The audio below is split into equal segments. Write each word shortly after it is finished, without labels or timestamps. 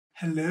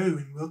Hello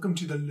and welcome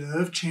to the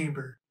Love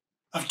Chamber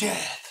of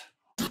Death.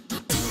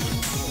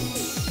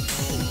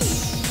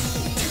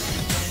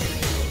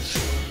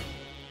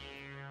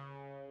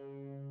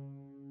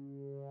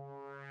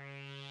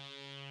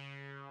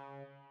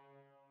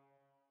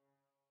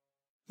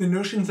 The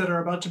notions that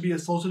are about to be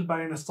assaulted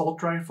by an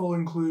assault rifle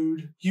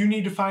include, you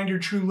need to find your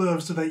true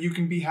love so that you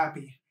can be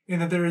happy,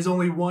 and that there is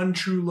only one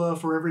true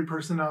love for every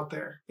person out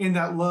there, and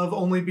that love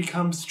only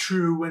becomes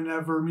true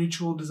whenever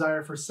mutual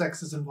desire for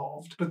sex is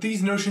involved. But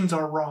these notions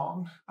are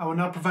wrong. I will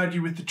not provide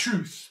you with the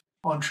truth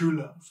on true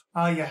love.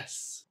 Ah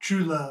yes,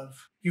 true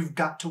love. You've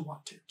got to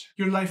want it.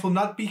 Your life will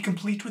not be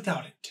complete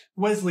without it.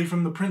 Wesley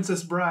from The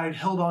Princess Bride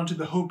held on to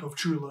the hope of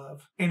true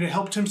love, and it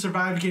helped him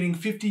survive getting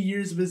 50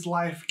 years of his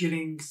life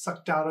getting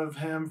sucked out of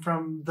him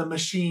from the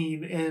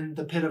machine in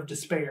the pit of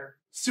despair.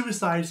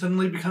 Suicide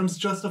suddenly becomes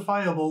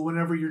justifiable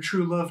whenever your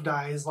true love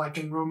dies, like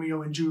in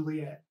Romeo and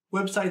Juliet.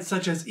 Websites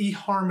such as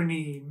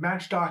eHarmony,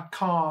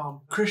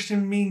 Match.com,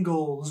 Christian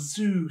Mingle,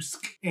 Zoosk,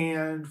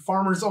 and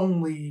Farmers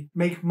Only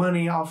make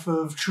money off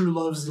of true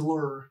love's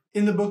lure.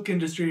 In the book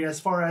industry,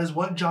 as far as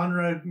what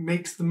genre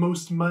makes the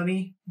most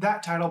money,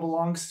 that title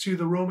belongs to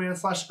the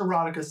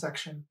romance/erotica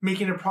section,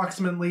 making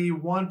approximately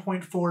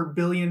 $1.4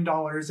 billion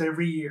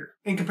every year.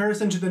 In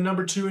comparison to the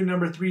number 2 and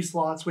number 3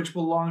 slots, which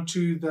belong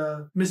to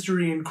the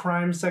mystery and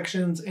crime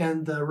sections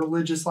and the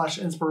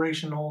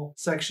religious/inspirational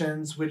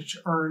sections, which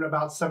earn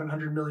about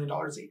 $700 million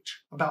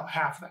each. About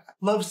half that.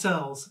 Love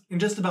sells,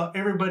 and just about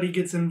everybody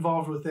gets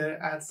involved with it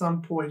at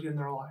some point in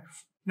their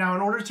life. Now,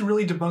 in order to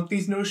really debunk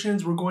these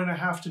notions, we're going to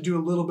have to do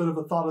a little bit of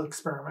a thought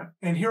experiment.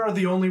 And here are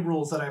the only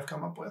rules that I've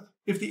come up with.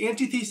 If the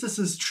antithesis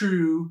is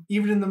true,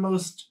 even in the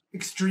most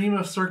extreme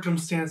of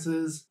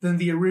circumstances, then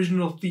the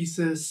original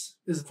thesis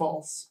is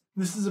false.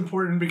 This is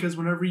important because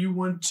whenever you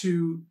want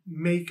to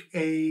make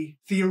a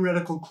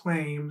theoretical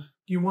claim,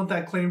 you want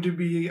that claim to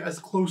be as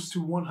close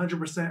to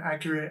 100%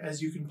 accurate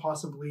as you can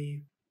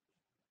possibly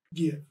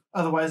give.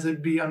 Otherwise,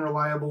 it'd be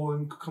unreliable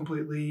and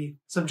completely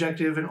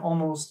subjective and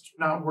almost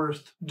not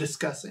worth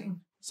discussing.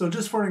 So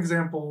just for an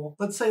example,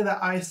 let's say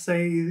that I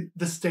say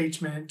the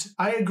statement,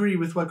 I agree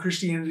with what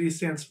Christianity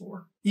stands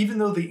for. Even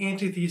though the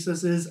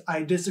antithesis is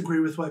I disagree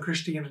with what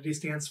Christianity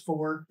stands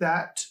for,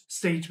 that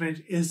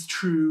statement is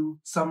true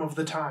some of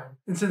the time.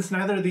 And since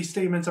neither of these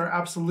statements are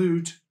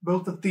absolute,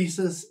 both the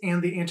thesis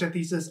and the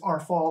antithesis are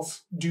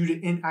false due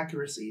to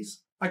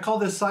inaccuracies. I call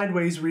this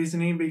sideways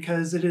reasoning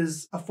because it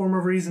is a form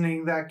of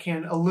reasoning that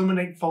can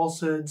eliminate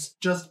falsehoods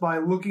just by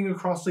looking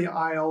across the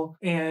aisle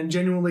and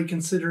genuinely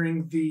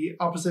considering the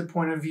opposite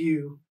point of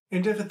view.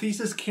 And if a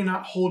thesis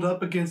cannot hold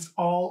up against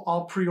all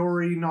a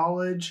priori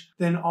knowledge,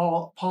 then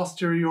all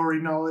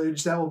posteriori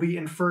knowledge that will be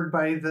inferred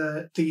by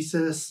the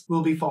thesis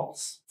will be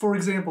false. For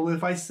example,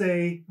 if I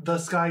say the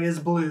sky is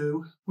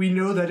blue, we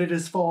know that it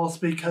is false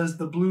because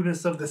the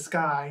blueness of the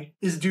sky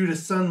is due to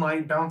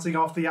sunlight bouncing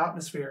off the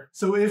atmosphere.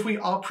 So if we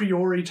a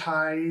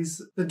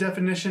prioritize the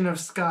definition of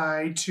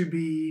sky to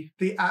be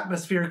the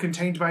atmosphere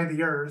contained by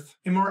the earth,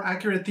 a more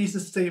accurate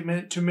thesis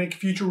statement to make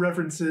future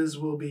references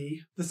will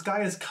be, the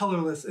sky is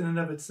colorless in and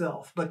of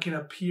itself, but can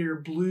appear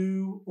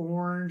blue,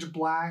 orange,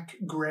 black,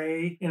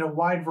 gray, in a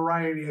wide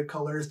variety of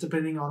colors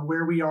depending on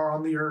where we are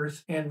on the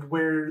earth and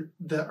where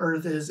the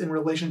earth is in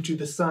relation to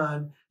the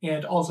sun,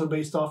 and also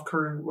based off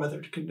current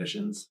weather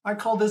conditions. I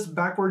call this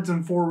backwards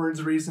and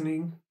forwards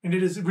reasoning, and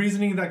it is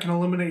reasoning that can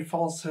eliminate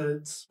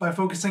falsehoods by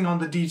focusing on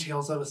the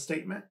details of a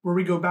statement, where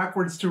we go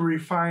backwards to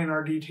refine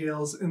our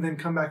details and then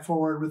come back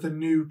forward with a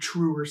new,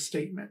 truer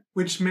statement,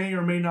 which may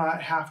or may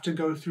not have to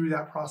go through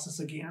that process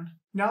again.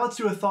 Now let's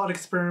do a thought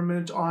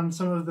experiment on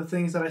some of the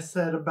things that I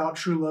said about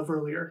true love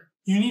earlier.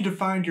 You need to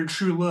find your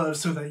true love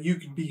so that you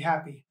can be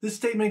happy. This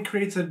statement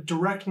creates a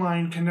direct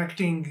line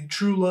connecting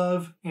true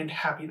love and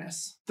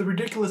happiness. The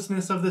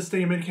ridiculousness of this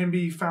statement can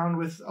be found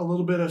with a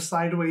little bit of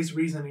sideways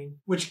reasoning,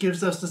 which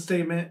gives us the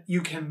statement,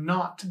 you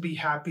cannot be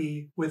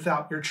happy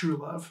without your true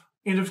love.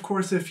 And of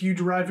course, if you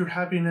derive your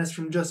happiness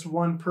from just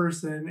one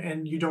person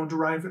and you don't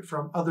derive it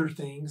from other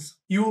things,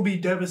 you will be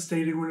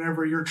devastated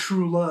whenever your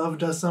true love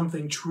does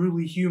something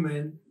truly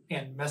human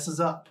and messes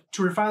up.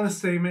 To refine the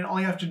statement, all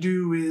you have to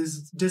do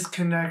is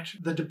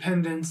disconnect the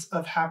dependence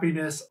of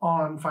happiness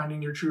on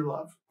finding your true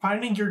love.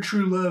 Finding your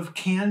true love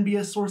can be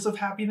a source of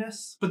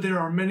happiness, but there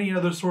are many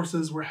other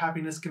sources where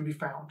happiness can be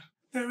found.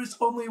 There is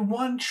only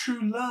one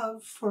true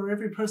love for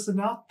every person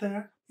out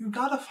there. You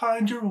gotta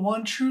find your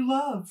one true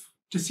love.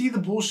 To see the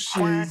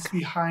bullshit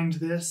behind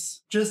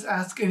this, just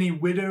ask any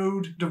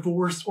widowed,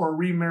 divorced, or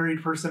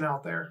remarried person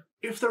out there.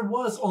 If there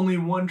was only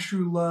one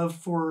true love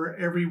for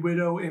every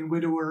widow and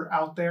widower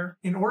out there,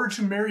 in order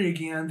to marry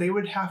again, they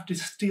would have to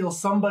steal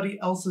somebody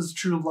else's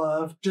true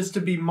love just to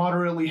be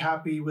moderately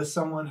happy with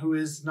someone who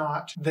is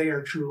not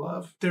their true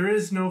love. There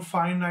is no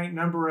finite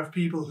number of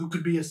people who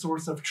could be a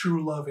source of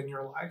true love in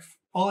your life.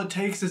 All it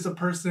takes is a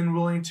person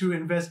willing to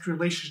invest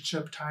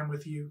relationship time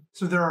with you.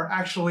 So there are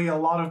actually a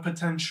lot of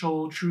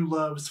potential true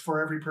loves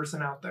for every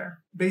person out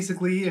there.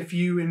 Basically, if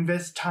you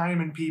invest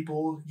time in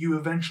people, you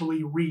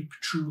eventually reap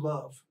true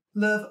love.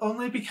 Love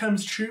only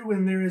becomes true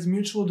when there is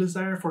mutual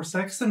desire for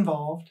sex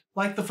involved.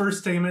 Like the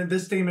first statement,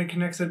 this statement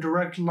connects a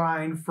direct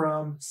line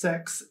from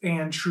sex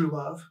and true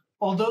love.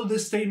 Although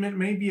this statement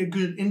may be a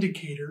good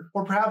indicator,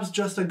 or perhaps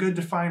just a good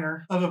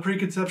definer, of a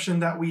preconception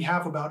that we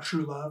have about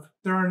true love,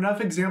 there are enough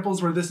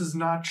examples where this is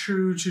not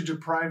true to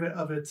deprive it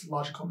of its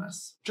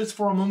logicalness. Just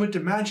for a moment,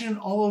 imagine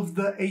all of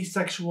the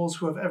asexuals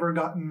who have ever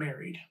gotten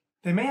married.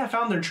 They may have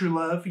found their true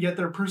love, yet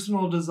their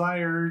personal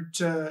desire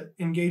to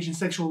engage in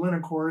sexual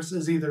intercourse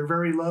is either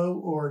very low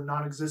or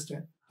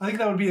non-existent. I think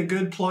that would be a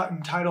good plot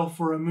and title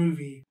for a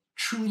movie.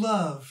 True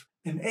Love,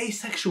 an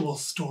asexual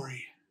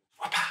story.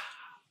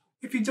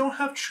 If you don't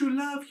have true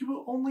love, you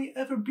will only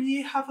ever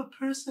have a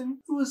person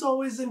who is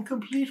always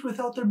incomplete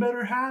without their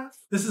better half.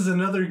 This is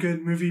another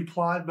good movie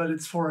plot, but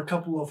it's for a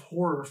couple of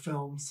horror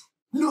films.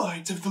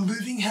 Night of the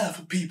Living Half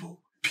of People.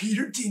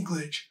 Peter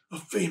Dinklage, a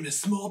famous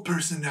small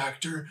person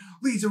actor,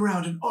 leads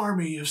around an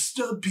army of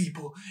stub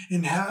people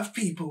and half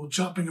people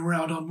jumping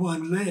around on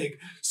one leg,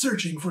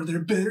 searching for their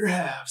better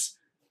halves.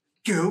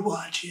 Go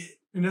watch it.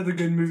 Another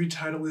good movie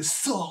title is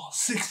Saw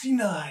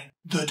 69,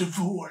 The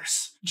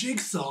Divorce.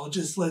 Jigsaw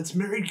just lets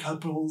married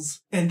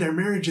couples end their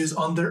marriages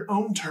on their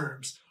own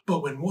terms,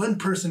 but when one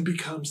person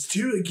becomes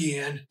two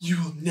again,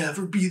 you will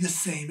never be the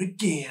same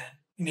again,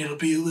 and it'll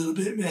be a little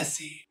bit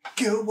messy.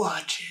 Go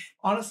watch it.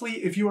 Honestly,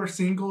 if you are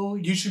single,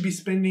 you should be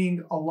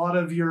spending a lot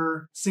of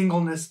your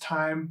singleness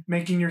time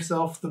making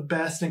yourself the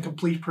best and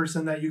complete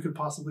person that you could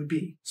possibly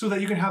be, so that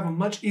you can have a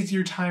much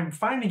easier time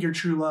finding your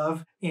true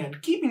love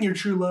and keeping your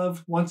true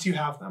love once you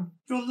have them.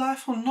 Your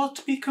life will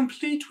not be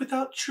complete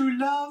without true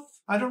love.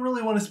 I don't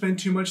really want to spend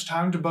too much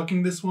time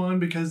debunking this one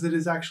because it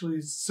is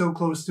actually so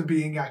close to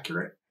being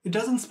accurate. It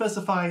doesn't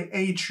specify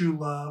a true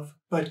love,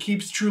 but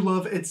keeps true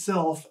love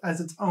itself as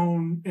its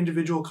own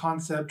individual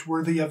concept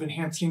worthy of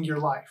enhancing your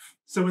life.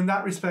 So in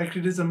that respect,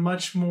 it is a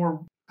much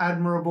more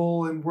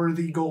admirable and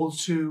worthy goal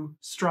to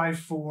strive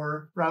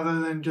for, rather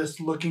than just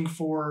looking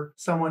for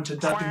someone to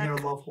death in their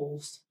love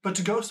holes. But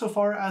to go so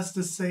far as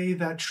to say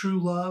that true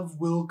love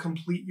will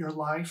complete your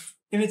life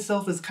in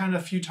itself is kind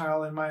of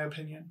futile in my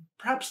opinion.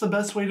 Perhaps the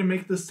best way to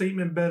make this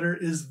statement better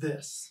is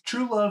this.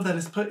 True love that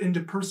is put into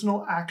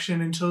personal action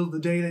until the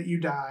day that you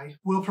die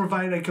will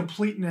provide a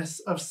completeness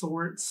of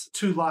sorts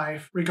to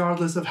life,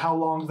 regardless of how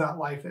long that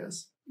life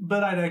is.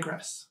 But I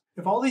digress.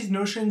 If all these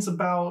notions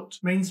about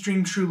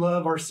mainstream true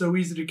love are so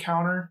easy to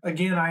counter,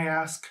 again I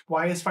ask,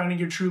 why is finding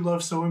your true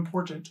love so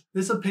important?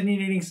 This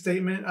opinionating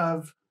statement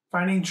of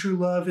finding true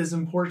love is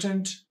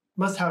important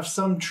must have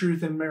some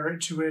truth and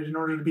merit to it in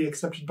order to be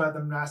accepted by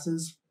the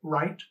masses,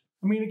 right?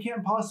 I mean, it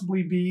can't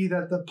possibly be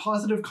that the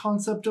positive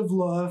concept of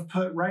love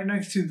put right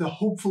next to the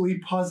hopefully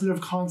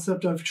positive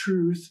concept of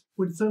truth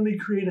would suddenly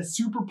create a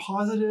super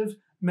positive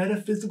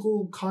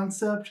metaphysical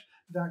concept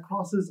that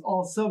crosses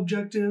all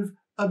subjective,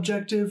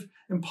 objective,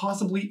 and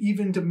possibly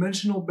even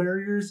dimensional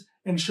barriers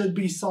and should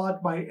be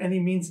sought by any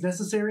means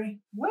necessary?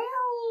 Well,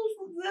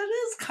 that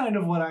is kind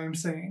of what I am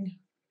saying.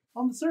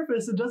 On the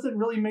surface, it doesn't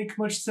really make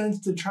much sense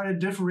to try to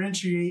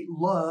differentiate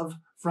love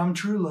from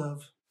true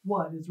love.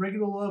 What, is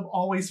regular love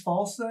always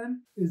false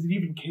then? Is it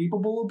even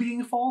capable of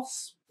being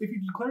false? If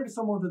you declare to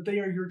someone that they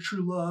are your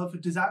true love,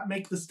 does that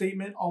make the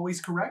statement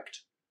always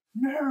correct?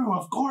 No,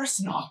 of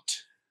course not.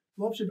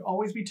 Love should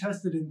always be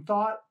tested in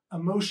thought,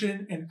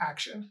 emotion, and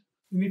action.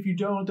 And if you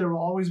don't, there will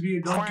always be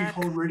a donkey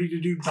hole ready to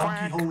do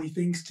donkey holy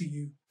things to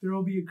you. There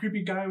will be a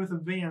creepy guy with a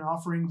van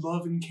offering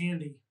love and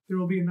candy. There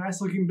will be a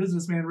nice-looking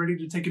businessman ready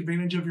to take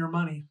advantage of your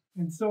money.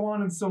 And so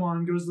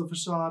on goes the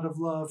facade of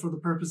love for the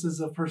purposes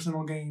of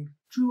personal gain.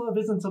 True love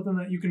isn't something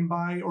that you can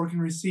buy or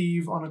can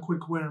receive on a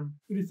quick whim.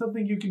 It is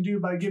something you can do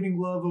by giving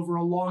love over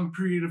a long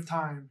period of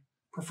time,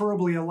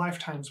 preferably a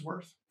lifetime's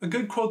worth. A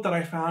good quote that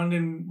I found,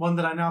 and one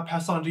that I now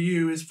pass on to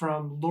you, is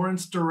from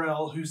Lawrence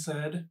Durrell, who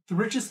said, "The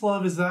richest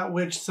love is that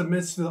which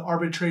submits to the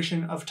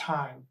arbitration of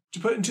time." To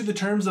put into the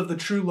terms of the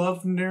true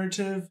love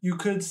narrative, you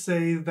could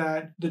say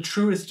that the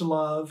truest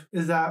love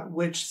is that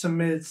which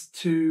submits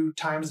to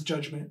time's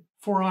judgment.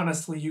 For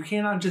honestly, you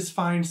cannot just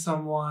find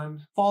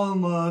someone, fall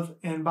in love,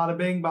 and bada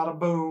bang, bada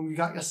boom, you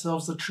got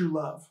yourselves a true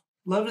love.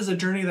 Love is a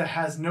journey that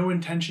has no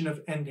intention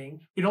of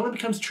ending. It only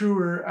becomes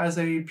truer as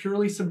a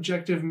purely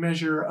subjective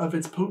measure of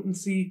its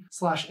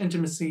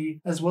potency/intimacy,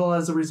 as well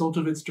as a result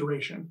of its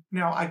duration.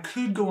 Now, I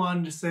could go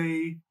on to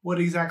say what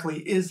exactly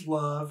is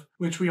love,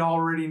 which we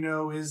already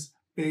know is,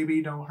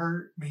 baby, don't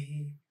hurt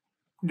me,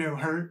 no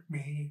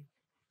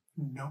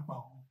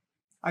more.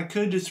 I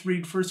could just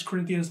read 1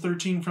 Corinthians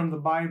 13 from the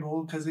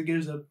Bible because it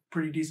gives a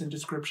pretty decent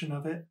description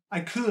of it. I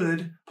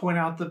could point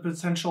out the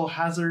potential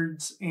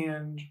hazards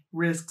and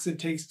risks it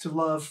takes to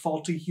love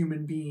faulty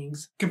human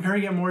beings,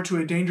 comparing it more to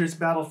a dangerous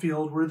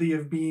battlefield worthy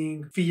of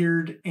being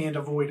feared and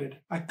avoided.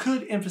 I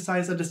could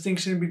emphasize a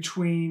distinction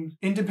between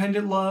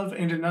independent love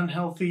and an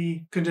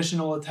unhealthy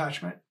conditional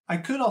attachment. I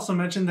could also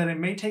mention that it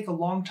may take a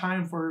long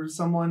time for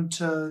someone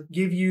to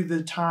give you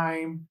the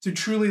time to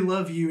truly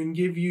love you and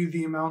give you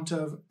the amount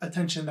of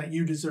attention that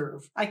you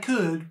deserve. I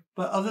could,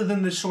 but other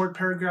than the short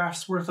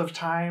paragraphs worth of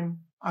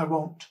time, I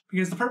won't.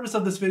 Because the purpose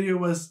of this video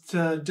was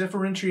to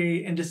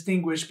differentiate and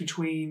distinguish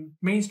between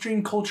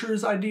mainstream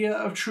culture's idea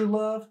of true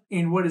love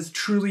and what is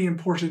truly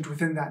important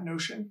within that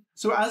notion.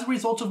 So as a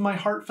result of my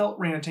heartfelt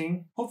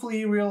ranting,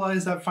 hopefully you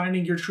realize that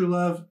finding your true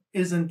love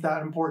isn't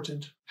that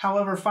important.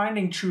 However,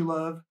 finding true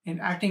love and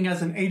acting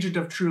as an agent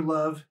of true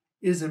love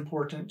is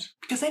important.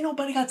 Because ain't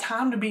nobody got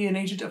time to be an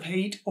agent of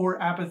hate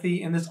or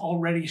apathy in this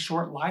already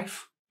short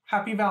life.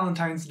 Happy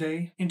Valentine's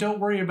Day, and don't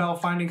worry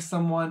about finding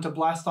someone to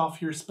blast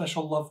off your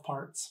special love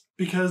parts.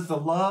 Because the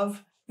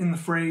love in the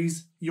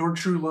phrase, your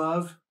true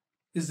love,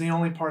 is the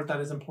only part that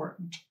is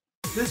important.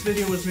 This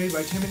video was made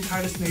by Tim and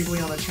Titus Snavely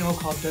on a channel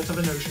called Death of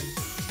an Ocean,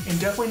 and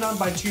definitely not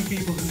by two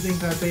people who think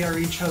that they are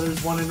each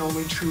other's one and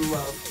only true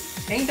love.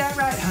 Ain't that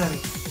right,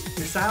 honey?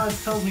 Your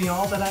silence tells me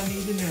all that I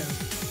need to know.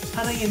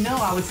 Honey, you know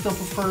I would still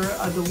prefer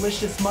a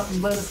delicious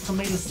mutton lettuce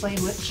tomato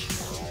sandwich.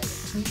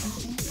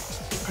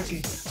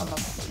 Okay, I'm up.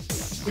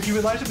 If you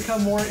would like to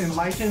become more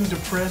enlightened,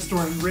 depressed,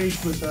 or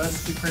enraged with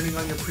us, depending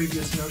on your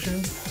previous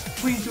notions,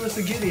 please do us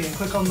a giddy and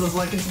click on those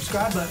like and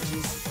subscribe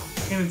buttons.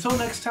 And until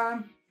next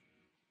time,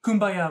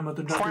 kumbaya,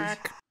 mother duckers.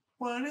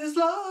 What is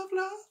love,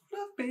 love,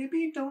 love,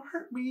 baby? Don't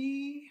hurt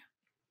me.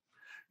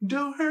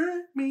 Don't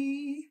hurt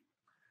me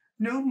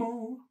no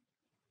more.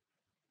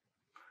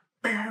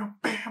 Bam,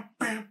 bam,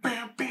 bam,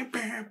 bam, bam,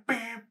 bam,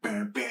 bam,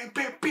 bam, bam,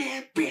 bam,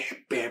 bam,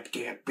 bam,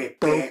 bam, bam,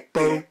 bam.